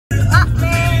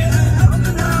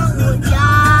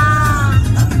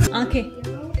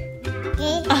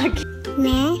आगे।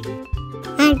 मैं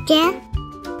आगे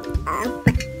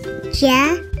बच्चा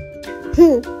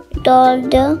हूँ। दो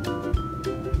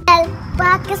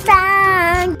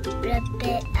पाकिस्तान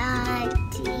रब्बे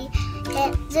आती है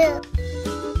जो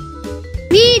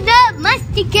We The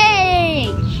Masti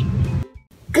Kids।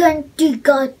 घंटी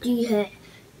गाती है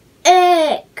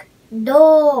 1 2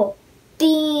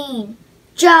 3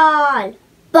 4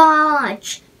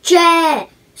 5 6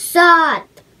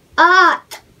 7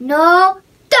 8 9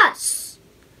 10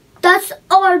 10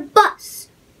 और बस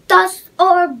 10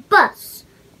 और बस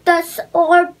 10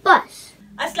 और बस।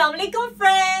 Assalamu alaikum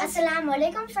friends. Assalamu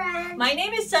alaikum friends. My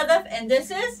name is Saat and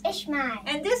this is Ishmael.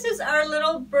 and this is our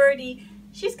little birdie.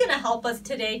 She's going to help us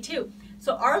today too.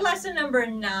 So our lesson number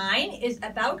 9 is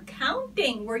about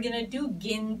counting. We're going to do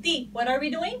Ginti. What are we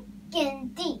doing?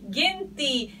 Ginti.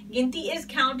 Ginti. Ginti is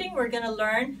counting. We're going to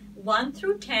learn 1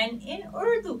 through 10 in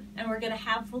Urdu and we're going to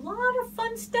have a lot of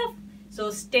fun stuff. So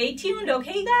stay tuned,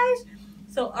 okay guys?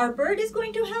 So our bird is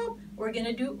going to help. We're going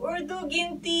to do Urdu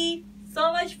Ginti.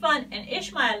 So much fun. And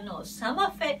Ishmael knows some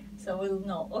of it, so we'll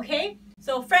know, okay?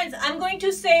 So friends, I'm going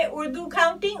to say Urdu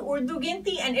counting, Urdu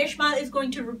Ginti, and Ishmael is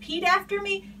going to repeat after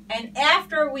me. And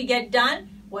after we get done,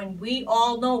 when we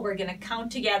all know, we're going to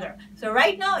count together. So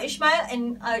right now, Ishmael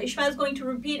is going to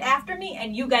repeat after me,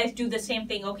 and you guys do the same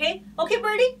thing, okay? Okay,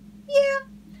 birdie? Yeah.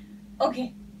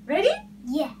 Okay, ready?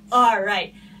 Yes. All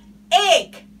right.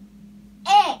 Aik.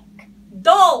 एक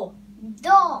Do.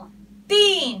 दो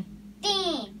Teen.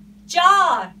 तीन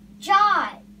Char.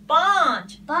 चार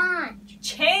Panch. पाँच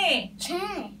Chhay.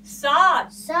 छः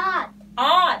Saat. सात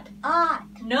Aath.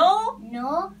 आठ No.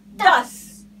 Now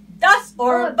Das. Das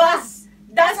or bus.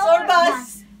 Das or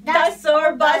bus. Das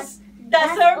or bus.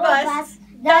 Das or bus.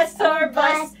 Das or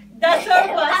bus. Das or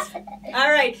bus.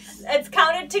 All right. Let's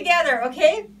count it together,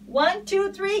 okay? 1,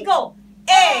 2, 3, go.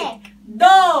 एक,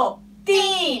 दो,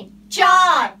 तीन,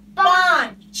 चार,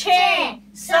 पाँच, छः,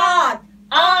 सात,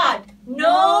 आठ,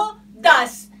 नौ,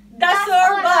 10. Das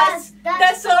or bus.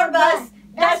 Das or bus.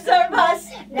 Das or bus.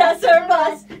 Das or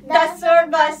bus. Das or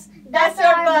bus. Das or bus. Das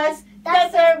or bus.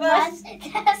 दस और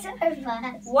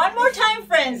बस One more time,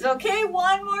 friends, okay?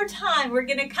 One more time. We're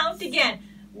going to count again.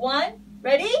 1,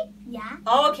 ready? या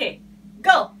Okay,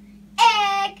 go.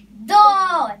 एक दो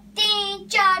तीन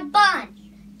चार पाँच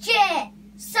छः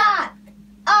सात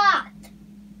आठ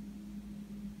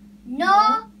नौ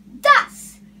 10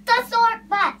 10 और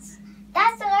बस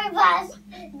 10 और बस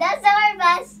 10 और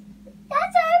बस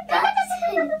 10 और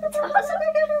बस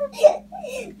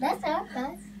 10 और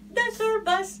बस Das or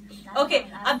bus. Okay,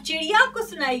 अब चिड़िया आपको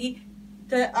सुनाएगी.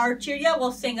 Our चिड़िया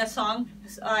will sing a song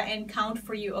and count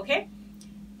for you, okay?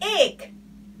 एक.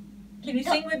 Can you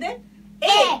sing with it?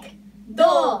 एक,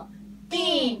 दो,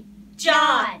 तीन,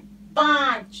 चार,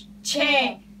 पाँच,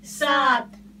 छः,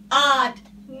 सात, आठ,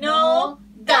 नौ,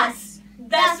 10.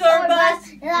 Das or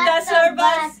bus. Das or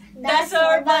bus. Das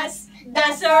or bus.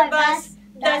 Das or bus.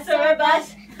 Das or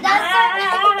bus.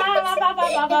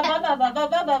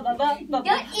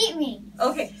 Don't eat me.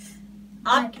 Okay.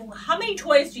 How many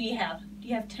toys do you have? Do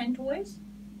you have 10 toys?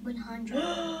 100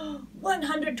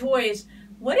 100 toys.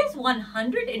 What is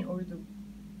 100 in Urdu?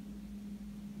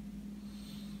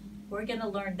 We're going to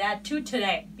learn that too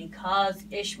today because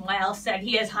Ishmael said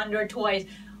he has 100 toys.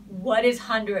 What is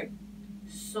 100?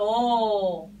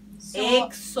 So.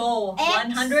 Aik So.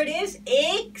 100 is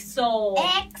Aik So.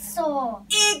 Aik So.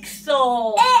 Aik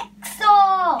So. Aik So.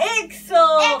 Aik So.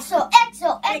 Aik So. Aik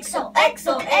So. Aik So. Aik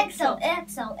So. Aik So. Aik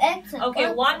So. Aik So.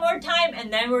 Okay, one more time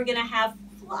and then we're going to have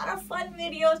a lot of fun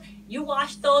videos. You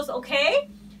watch those, okay?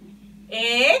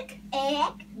 एक,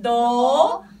 एक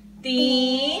दो,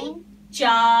 तीन,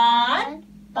 चार,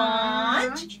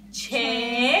 पाँच,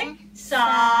 छः,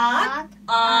 सात,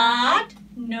 आठ,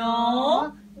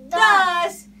 नौ,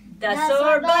 10. Das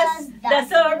or bus.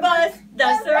 Das or bus.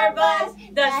 Das or bus.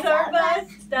 Das or bus.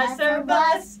 Das or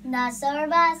bus. दस और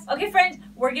बस Okay, friends,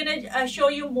 we're going to show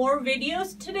you more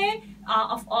videos today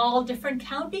of all different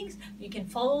countings. You can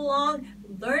follow along,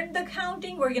 learn the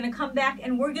counting. We're going to come back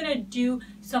and we're going to do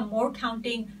some more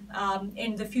counting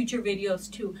in the future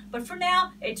videos too. But for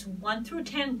now, it's 1 through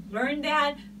 10. Learn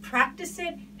that, practice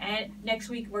it, and next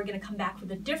week we're going to come back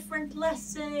with a different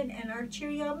lesson. And our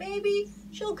Cheerio, maybe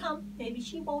she'll come, maybe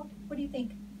she won't. What do you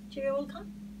think? Cheerio will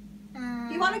come?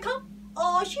 You want to come?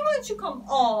 Oh, she wants to come.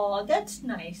 Oh, that's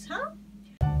nice, huh?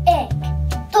 एक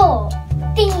दो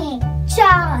तीन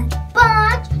चार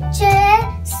पाँच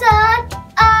छः सात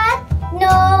आठ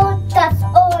नौ 10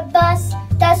 और बस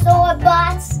 10 और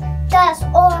बस 10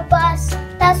 और बस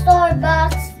 10 और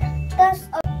बस 10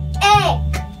 और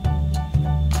एक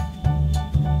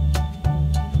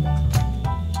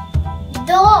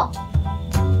दो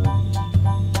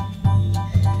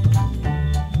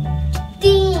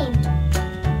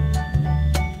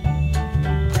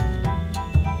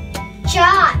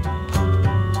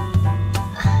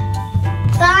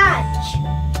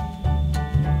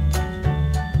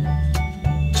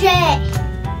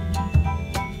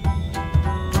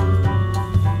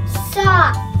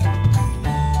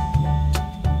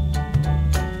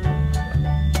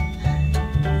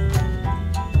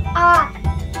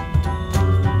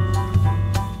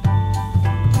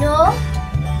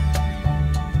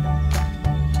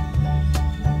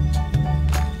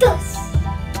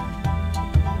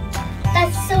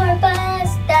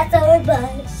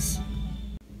bus.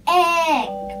 1,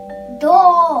 2,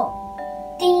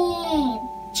 3,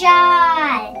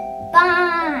 4,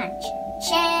 5,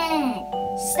 6,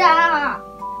 7,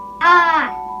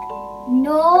 8,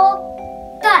 9,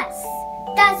 10.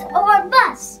 10 और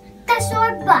bus. 10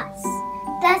 और bus.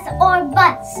 10 और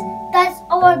bus. 10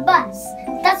 और bus.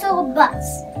 10 और bus.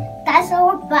 10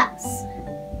 और bus.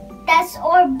 10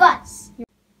 और bus.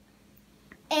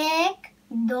 1,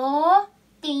 2,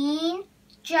 3,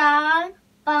 4,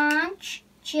 5,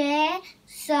 6,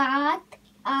 7,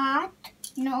 8,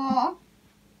 9,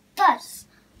 10.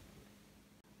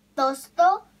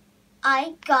 दोस्तों,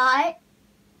 I got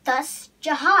 10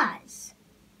 जहाज.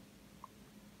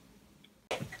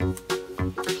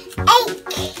 1,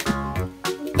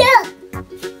 2,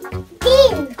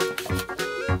 3,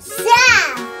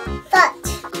 7,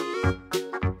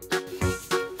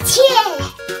 6,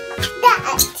 7,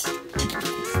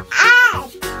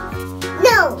 8,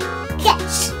 9,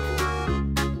 10.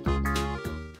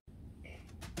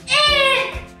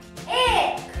 1,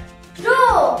 2,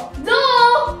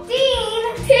 3,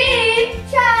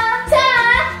 4,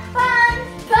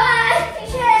 5,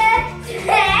 6,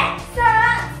 7,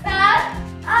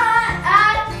 8,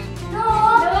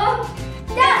 9,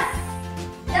 10.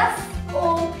 10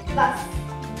 और bus.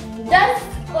 10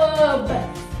 और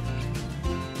bus.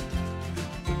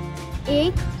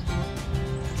 1,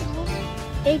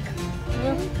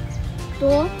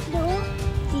 2,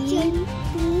 3,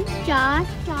 4,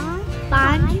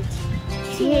 5,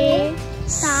 6,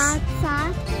 7,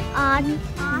 8,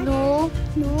 9,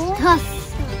 10.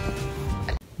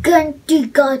 घंटी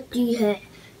गाती है.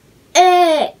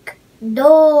 1,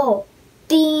 2,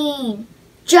 3,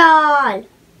 4,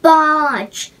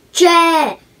 5,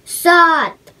 6,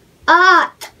 7,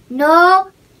 8,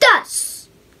 9, 10.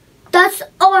 10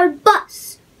 और bus.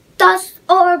 10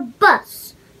 और bus.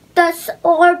 10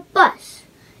 और bus.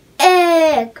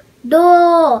 1,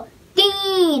 2,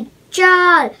 3,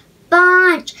 4,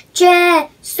 5, 6,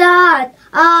 7,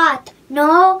 8,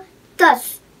 9,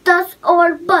 10. 10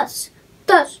 और bus.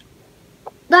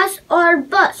 10 और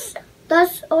bus.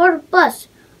 10 और bus.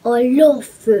 Or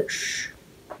loafish.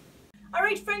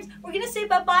 Alright friends, we're gonna say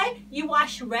bye-bye. You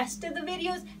watch the rest of the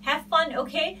videos. Have fun,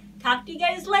 okay? Talk to you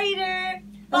guys later.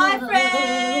 Bye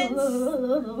friends.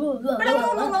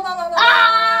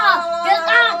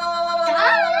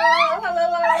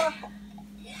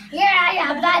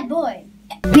 Yeah, bad boy.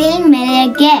 Being me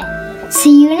again.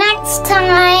 See you next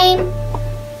time.